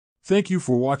Thank you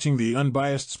for watching the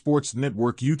Unbiased Sports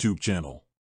Network YouTube channel.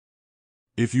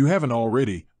 If you haven't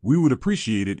already, we would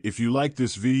appreciate it if you like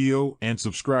this video and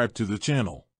subscribe to the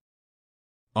channel.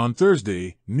 On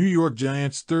Thursday, New York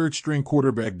Giants third-string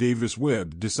quarterback Davis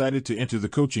Webb decided to enter the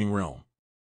coaching realm.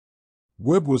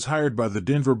 Webb was hired by the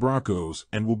Denver Broncos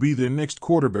and will be their next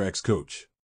quarterback's coach.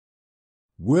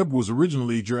 Webb was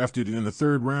originally drafted in the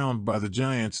third round by the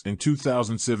Giants in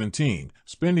 2017,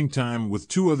 spending time with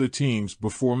two other teams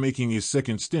before making his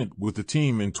second stint with the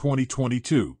team in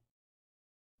 2022.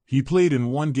 He played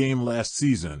in one game last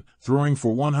season, throwing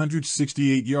for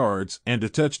 168 yards and a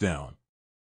touchdown.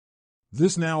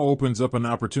 This now opens up an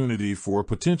opportunity for a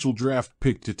potential draft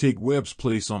pick to take Webb's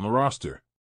place on the roster.